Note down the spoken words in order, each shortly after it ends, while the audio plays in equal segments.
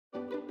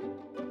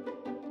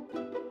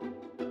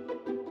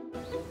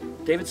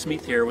David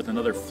Smith here with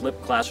another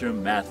Flip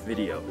Classroom math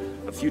video.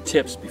 A few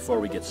tips before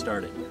we get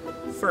started.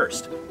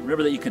 First,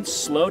 remember that you can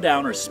slow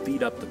down or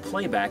speed up the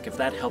playback if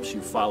that helps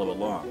you follow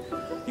along.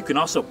 You can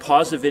also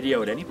pause the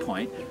video at any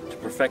point to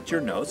perfect your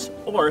notes,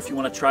 or if you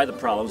want to try the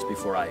problems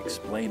before I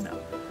explain them.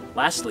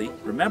 Lastly,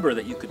 remember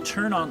that you could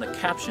turn on the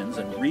captions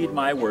and read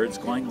my words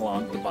going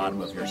along the bottom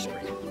of your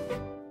screen.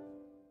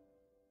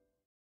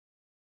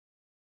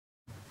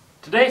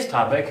 Today's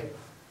topic: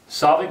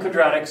 solving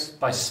quadratics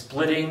by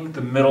splitting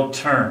the middle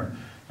term.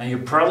 Now you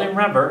probably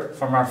remember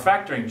from our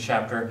factoring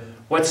chapter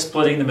what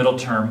splitting the middle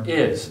term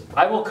is.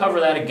 I will cover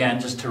that again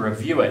just to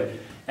review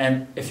it.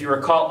 And if you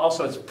recall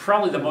also, it's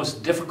probably the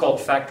most difficult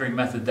factoring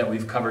method that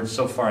we've covered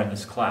so far in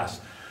this class.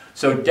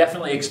 So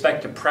definitely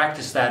expect to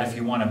practice that if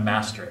you want to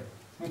master it.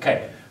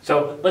 Okay,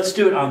 so let's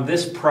do it on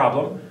this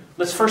problem.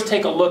 Let's first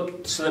take a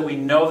look so that we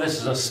know this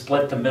is a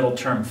split the middle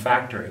term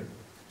factoring.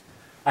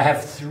 I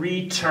have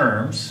three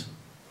terms.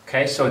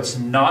 Okay, so it's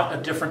not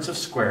a difference of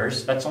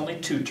squares, that's only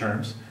two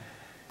terms.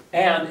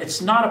 And it's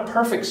not a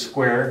perfect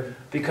square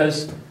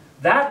because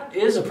that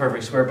is a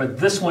perfect square, but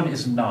this one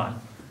is not.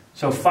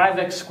 So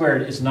 5x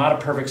squared is not a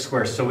perfect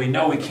square, so we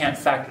know we can't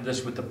factor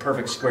this with the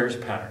perfect squares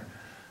pattern.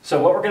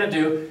 So what we're going to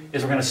do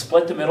is we're going to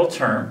split the middle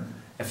term.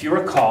 If you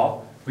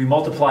recall, we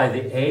multiply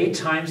the a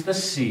times the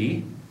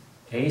c.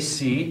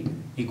 AC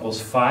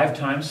equals 5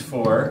 times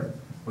 4,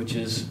 which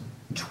is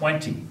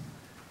 20.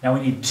 Now we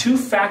need two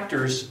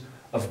factors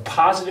of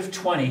positive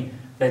 20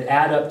 that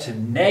add up to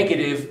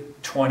negative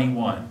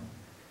 21.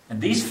 And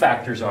these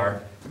factors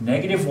are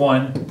negative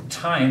 1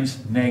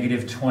 times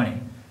negative 20.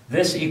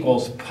 This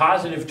equals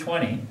positive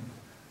 20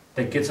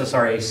 that gets us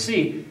our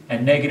AC,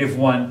 and negative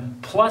 1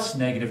 plus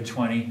negative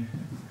 20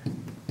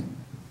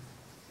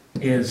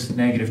 is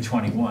negative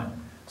 21.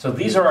 So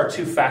these are our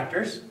two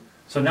factors.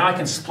 So now I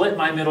can split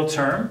my middle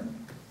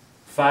term,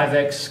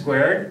 5x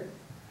squared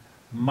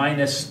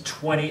minus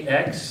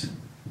 20x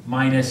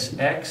minus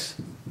x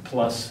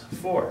plus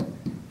 4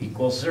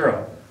 equals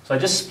 0. So I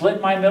just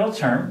split my middle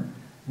term.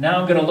 Now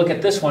I'm going to look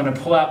at this one and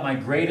pull out my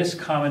greatest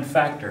common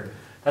factor.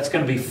 That's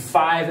going to be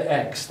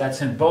 5x.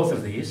 That's in both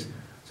of these.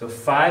 So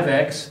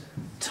 5x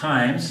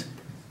times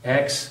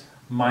x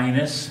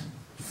minus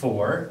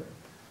 4.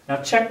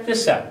 Now check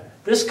this out.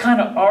 This kind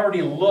of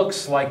already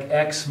looks like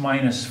x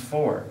minus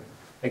 4,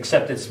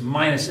 except it's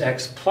minus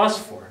x plus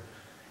 4.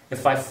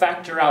 If I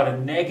factor out a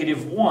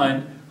negative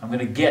 1, I'm going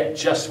to get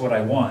just what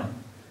I want.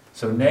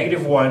 So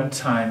negative 1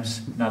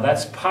 times, now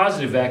that's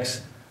positive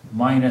x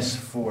minus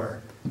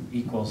 4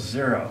 equals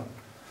 0.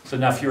 So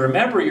now if you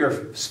remember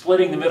you're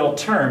splitting the middle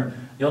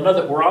term, you'll know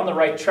that we're on the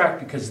right track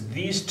because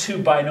these two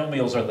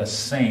binomials are the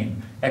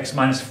same, x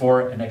minus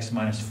 4 and x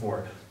minus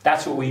 4.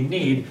 That's what we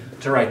need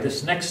to write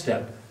this next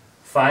step.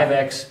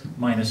 5x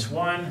minus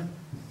 1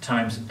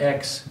 times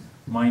x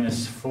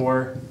minus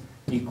 4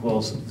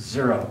 equals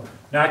 0.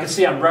 Now I can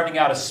see I'm running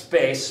out of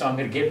space, so I'm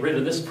going to get rid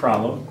of this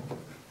problem.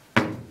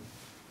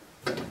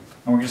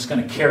 And we're just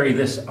going to carry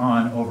this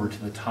on over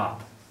to the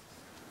top.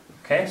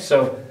 Okay,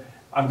 so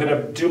I'm going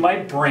to do my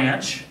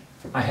branch.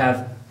 I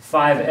have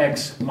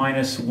 5x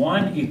minus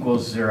 1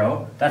 equals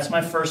 0. That's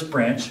my first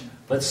branch.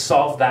 Let's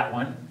solve that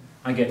one.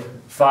 I get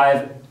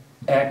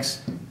 5x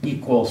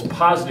equals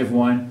positive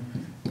 1.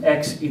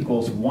 X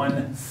equals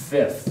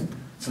 1/5.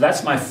 So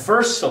that's my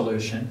first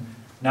solution.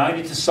 Now I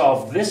need to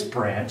solve this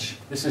branch.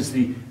 This is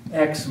the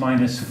x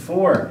minus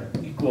 4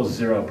 equals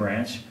 0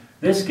 branch.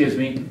 This gives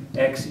me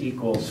x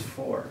equals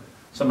 4.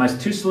 So my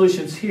two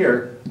solutions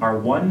here are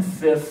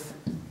 1/5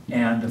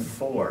 and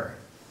 4.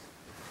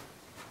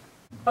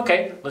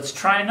 Okay, let's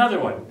try another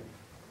one.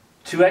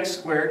 2x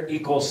squared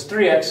equals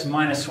 3x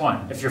minus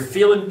 1. If you're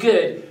feeling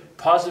good,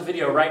 pause the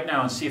video right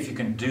now and see if you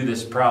can do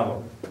this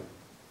problem.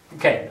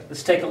 Okay,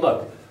 let's take a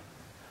look.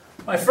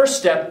 My first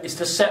step is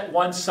to set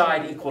one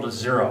side equal to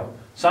 0.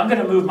 So I'm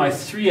going to move my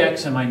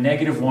 3x and my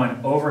negative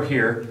 1 over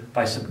here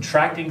by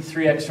subtracting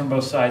 3x from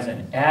both sides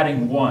and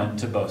adding 1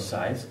 to both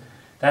sides.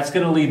 That's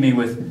going to leave me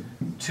with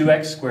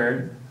 2x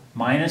squared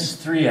minus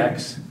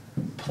 3x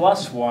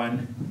plus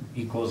 1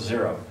 equals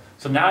 0.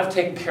 So now I've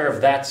taken care of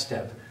that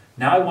step.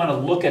 Now I want to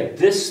look at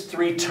this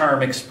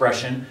three-term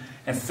expression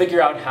and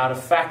figure out how to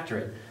factor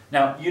it.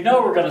 Now, you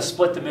know we're going to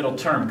split the middle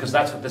term because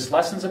that's what this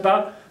lesson's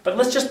about, but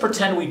let's just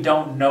pretend we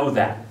don't know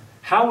that.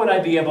 How would I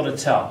be able to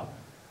tell?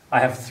 I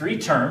have three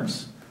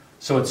terms,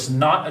 so it's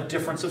not a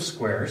difference of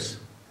squares.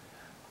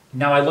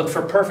 Now I look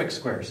for perfect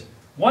squares.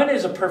 1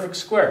 is a perfect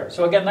square,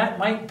 so again, that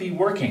might be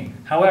working.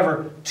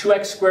 However,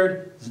 2x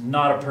squared is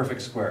not a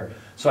perfect square,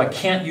 so I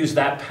can't use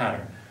that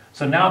pattern.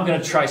 So now I'm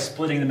going to try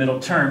splitting the middle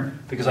term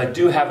because I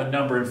do have a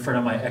number in front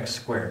of my x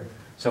squared.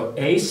 So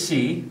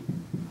AC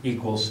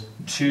equals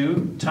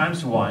 2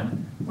 times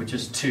 1, which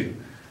is 2.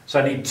 So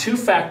I need two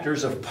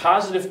factors of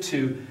positive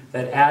 2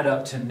 that add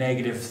up to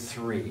negative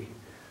 3.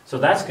 So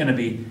that's going to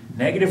be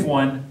negative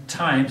 1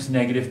 times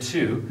negative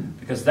 2,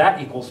 because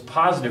that equals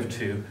positive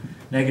 2.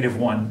 Negative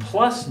 1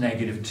 plus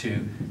negative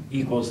 2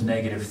 equals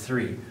negative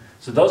 3.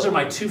 So those are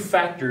my two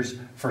factors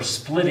for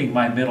splitting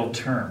my middle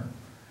term.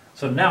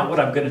 So now what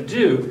I'm going to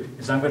do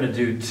is I'm going to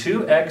do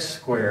 2x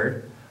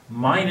squared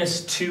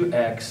minus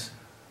 2x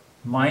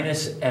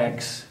minus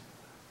x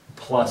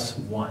plus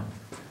 1.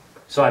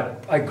 So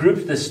I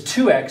grouped this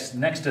 2x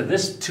next to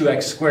this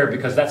 2x squared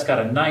because that's got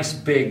a nice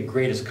big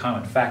greatest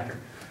common factor.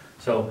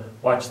 So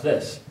watch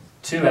this.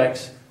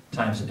 2x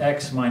times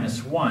x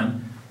minus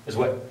 1 is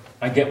what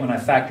I get when I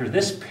factor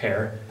this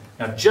pair.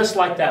 Now just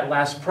like that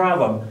last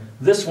problem,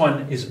 this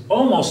one is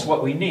almost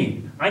what we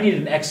need. I need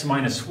an x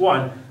minus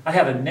 1. I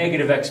have a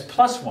negative x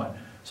plus 1.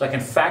 So I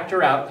can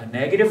factor out a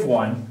negative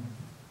 1,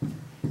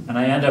 and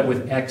I end up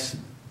with x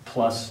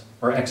plus,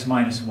 or x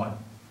minus 1.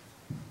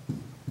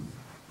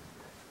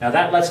 Now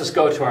that lets us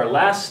go to our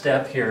last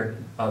step here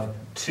of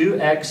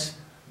 2x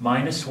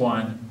minus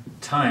 1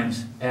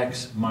 times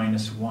x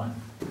minus 1.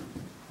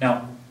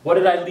 Now, what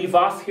did I leave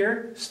off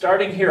here?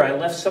 Starting here, I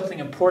left something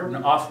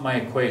important off my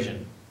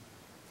equation.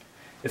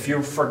 If you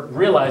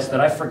realize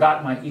that I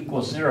forgot my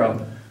equals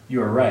 0,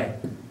 you are right.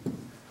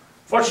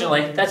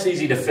 Fortunately, that's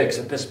easy to fix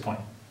at this point.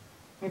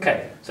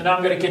 Okay, so now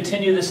I'm going to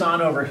continue this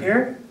on over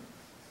here.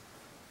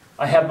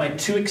 I have my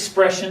two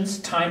expressions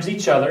times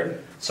each other,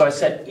 so I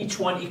set each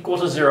one equal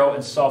to 0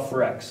 and solve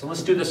for x. So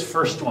let's do this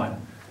first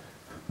one.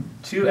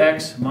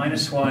 2x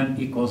minus 1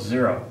 equals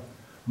 0.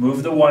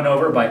 Move the 1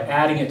 over by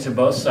adding it to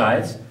both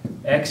sides.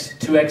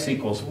 2x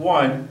equals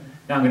 1.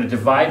 Now I'm going to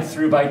divide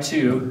through by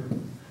 2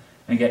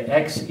 and get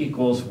x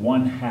equals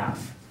 1/2.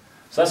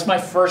 So that's my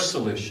first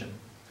solution.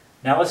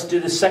 Now let's do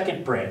the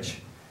second branch.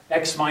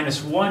 X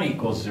minus 1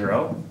 equals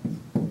 0.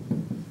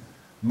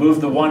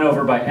 Move the 1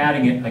 over by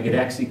adding it, I get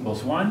x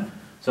equals 1.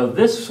 So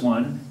this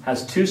one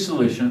has two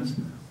solutions,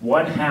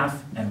 1/2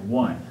 and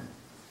 1.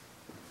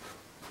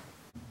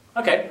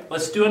 Okay,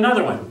 let's do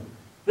another one.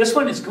 This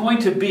one is going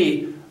to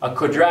be a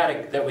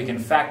quadratic that we can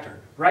factor.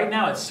 Right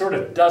now it sort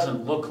of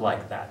doesn't look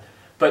like that.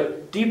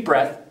 But deep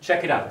breath,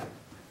 check it out.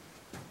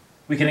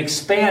 We can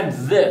expand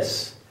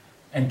this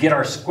and get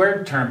our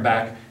squared term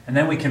back, and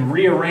then we can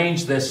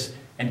rearrange this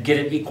and get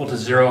it equal to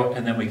 0,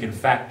 and then we can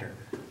factor.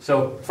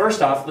 So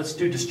first off, let's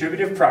do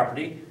distributive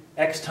property.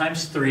 X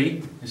times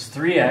 3 is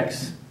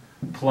 3x,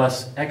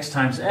 plus x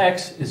times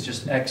x is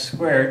just x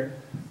squared,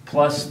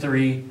 plus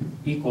 3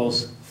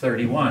 equals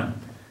 31.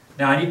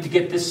 Now I need to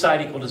get this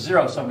side equal to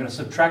 0, so I'm going to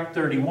subtract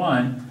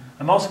 31.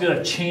 I'm also going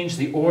to change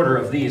the order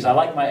of these. I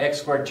like my x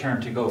squared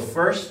term to go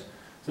first.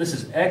 So this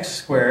is x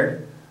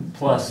squared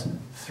plus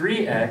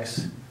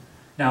 3x.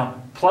 Now,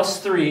 plus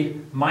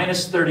 3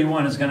 minus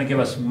 31 is going to give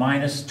us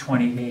minus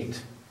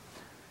 28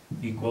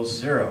 equals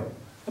 0.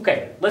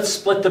 Okay, let's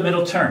split the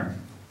middle term.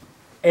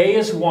 A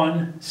is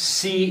 1,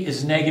 C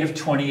is negative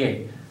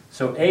 28.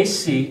 So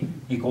AC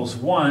equals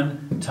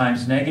 1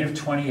 times negative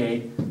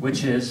 28,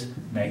 which is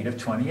negative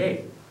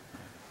 28.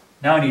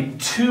 Now I need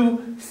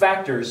two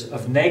factors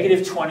of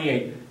negative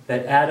 28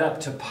 that add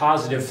up to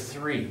positive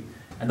 3.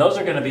 And those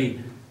are going to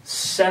be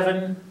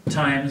 7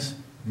 times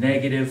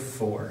negative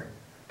 4.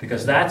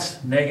 Because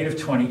that's negative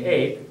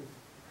 28,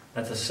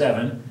 that's a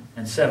 7,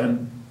 and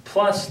 7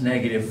 plus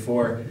negative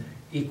 4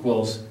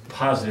 equals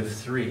positive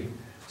 3.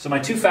 So my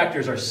two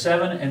factors are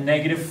 7 and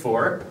negative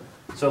 4.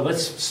 So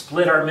let's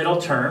split our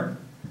middle term.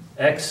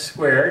 X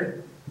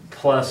squared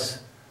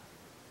plus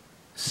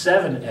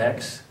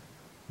 7x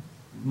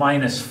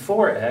minus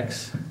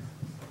 4x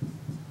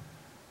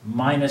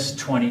minus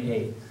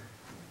 28.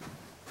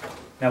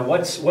 Now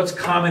what's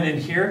common in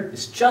here?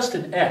 It's just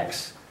an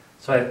x.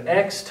 So I have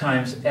x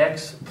times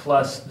x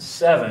plus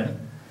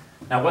 7.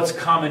 Now what's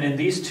common in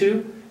these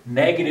two?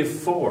 Negative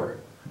 4.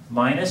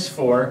 Minus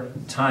 4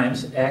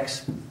 times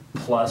x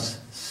plus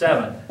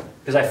 7.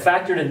 Because I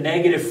factored a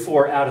negative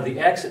 4 out of the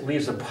x, it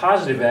leaves a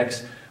positive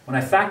x. When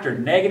I factor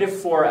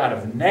negative 4 out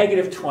of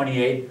negative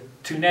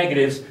 28, two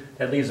negatives,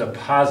 that leaves a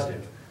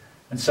positive.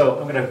 And so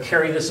I'm going to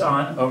carry this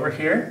on over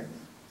here.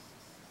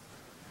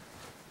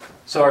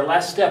 So our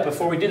last step,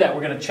 before we do that,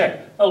 we're going to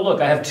check. Oh,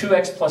 look, I have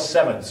 2x plus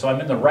 7, so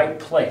I'm in the right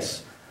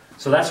place.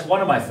 So that's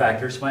one of my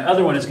factors. My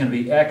other one is going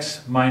to be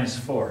x minus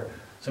 4.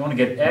 So I want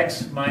to get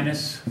x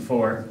minus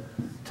 4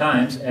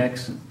 times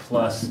x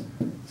plus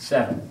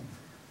 7.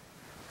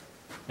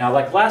 Now,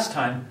 like last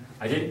time,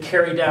 I didn't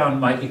carry down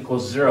my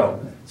equals 0.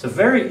 It's a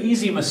very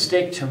easy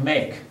mistake to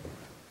make.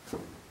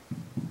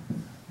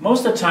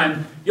 Most of the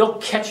time, you'll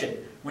catch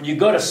it. When you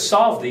go to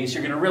solve these,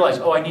 you're going to realize,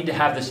 oh, I need to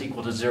have this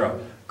equal to 0.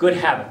 Good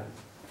habit.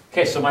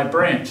 Okay, so my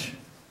branch,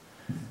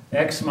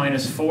 x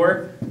minus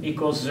 4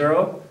 equals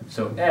 0,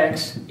 so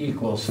x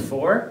equals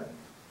 4.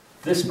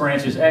 This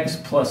branch is x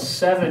plus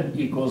 7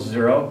 equals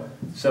 0,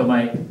 so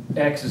my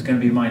x is going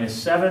to be minus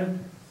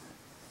 7.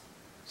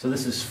 So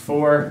this is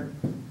 4,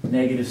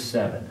 negative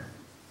 7.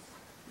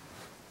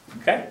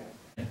 Okay?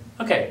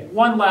 Okay,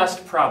 one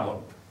last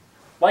problem.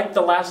 Like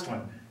the last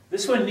one,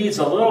 this one needs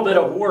a little bit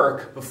of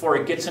work before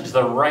it gets into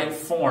the right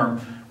form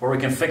where we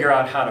can figure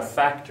out how to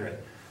factor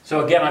it.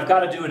 So again, I've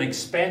got to do an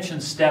expansion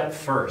step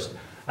first.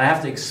 I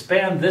have to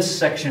expand this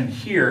section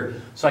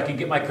here so I can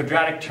get my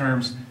quadratic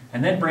terms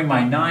and then bring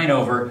my 9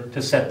 over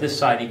to set this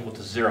side equal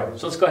to 0.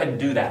 So let's go ahead and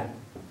do that.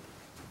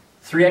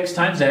 3x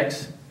times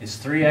x is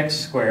 3x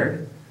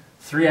squared.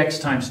 3x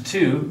times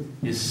 2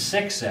 is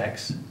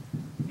 6x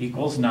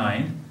equals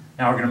 9.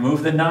 Now we're going to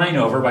move the 9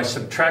 over by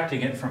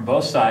subtracting it from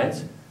both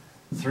sides.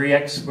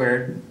 3x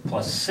squared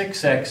plus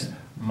 6x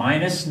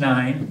minus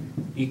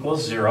 9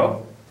 equals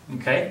 0.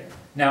 Okay?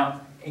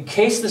 Now, in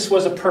case this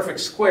was a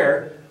perfect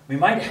square,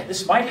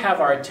 this might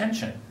have our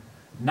attention.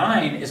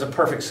 9 is a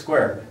perfect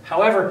square.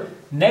 However,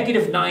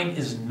 negative 9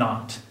 is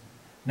not.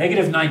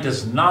 Negative 9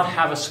 does not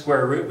have a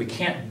square root. We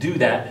can't do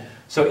that.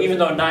 So even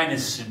though 9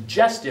 is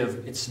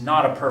suggestive, it's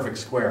not a perfect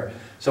square.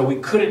 So we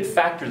couldn't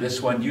factor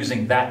this one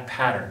using that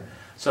pattern.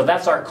 So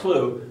that's our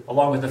clue,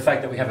 along with the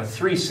fact that we have a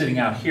 3 sitting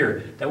out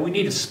here, that we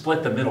need to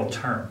split the middle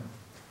term.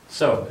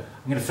 So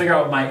I'm going to figure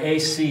out what my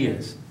AC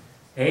is.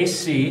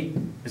 AC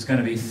is going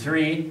to be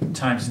 3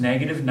 times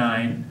negative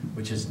 9,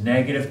 which is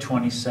negative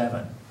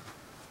 27.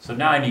 So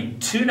now I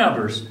need two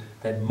numbers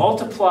that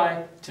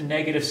multiply to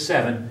negative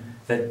 7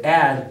 that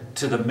add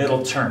to the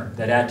middle term,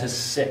 that add to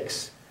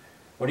 6.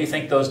 What do you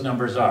think those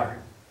numbers are?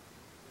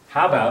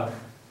 How about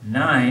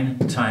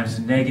 9 times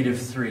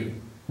negative 3?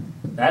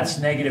 That's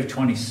negative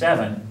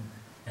 27,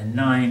 and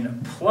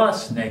 9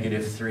 plus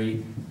negative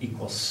 3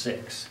 equals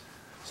 6.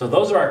 So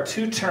those are our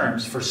two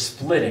terms for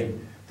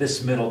splitting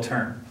this middle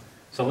term.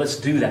 So let's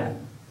do that.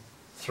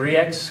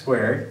 3x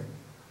squared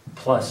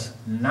plus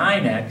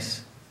 9x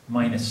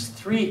minus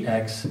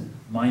 3x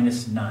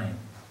minus 9.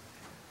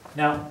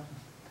 Now,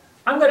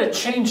 I'm going to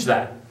change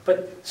that,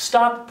 but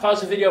stop,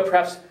 pause the video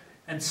perhaps,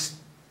 and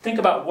think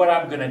about what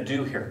I'm going to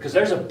do here, because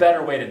there's a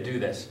better way to do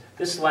this.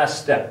 This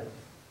last step.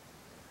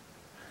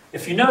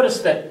 If you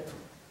notice that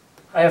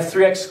I have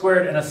 3x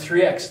squared and a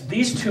 3x,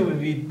 these two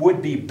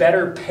would be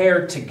better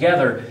paired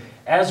together,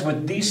 as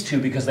would these two,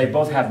 because they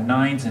both have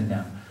 9s in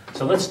them.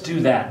 So let's do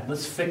that.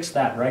 Let's fix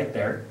that right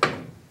there.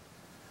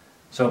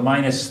 So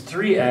minus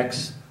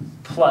 3x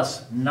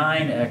plus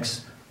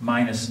 9x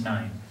minus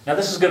 9. Now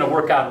this is going to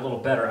work out a little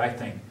better, I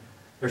think.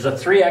 There's a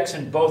 3x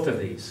in both of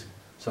these.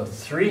 So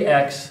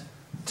 3x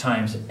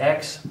times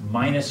x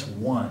minus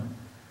 1.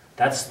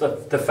 That's the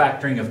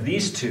factoring of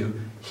these two.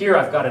 Here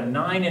I've got a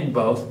 9 in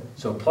both,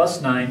 so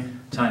plus 9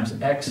 times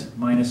x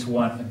minus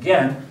 1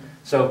 again.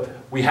 So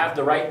we have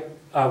the right,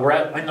 we're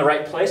in the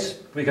right place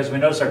because we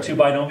notice our two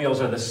binomials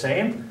are the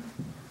same.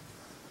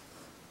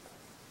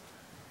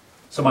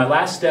 So my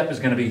last step is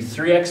going to be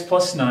 3x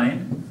plus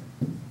 9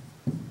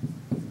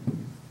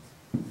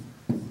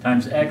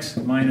 times x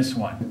minus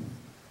 1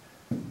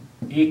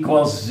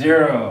 equals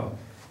 0,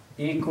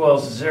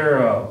 equals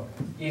 0,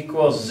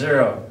 equals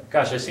 0.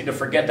 Gosh, I seem to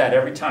forget that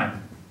every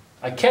time.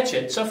 I catch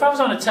it, so if I was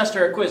on a test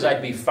or a quiz,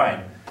 I'd be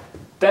fine.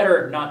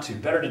 Better not to.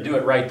 Better to do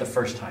it right the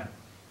first time.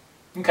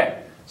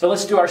 Okay, so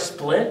let's do our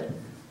split.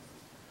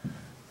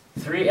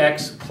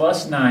 3x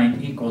plus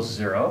 9 equals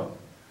 0.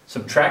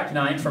 Subtract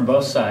 9 from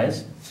both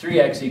sides.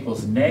 3x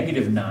equals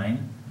negative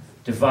 9.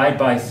 Divide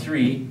by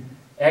 3.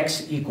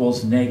 X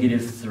equals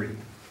negative 3.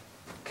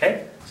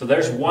 Okay, so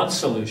there's one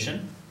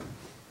solution.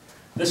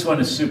 This one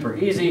is super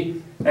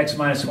easy. X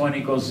minus 1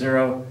 equals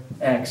 0.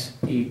 X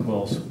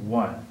equals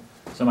 1.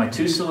 So my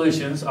two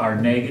solutions are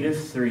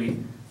negative 3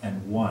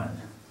 and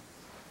 1.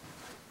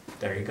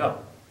 There you go.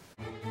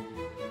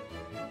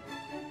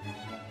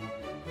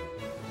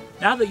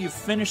 Now that you've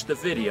finished the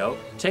video,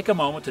 take a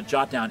moment to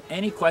jot down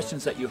any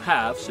questions that you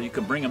have so you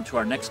can bring them to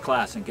our next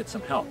class and get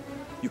some help.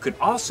 You can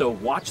also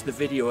watch the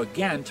video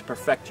again to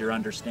perfect your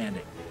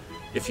understanding.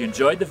 If you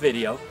enjoyed the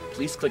video,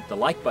 please click the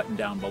like button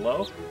down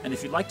below, and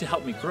if you'd like to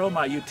help me grow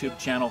my YouTube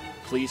channel,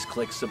 please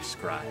click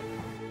subscribe.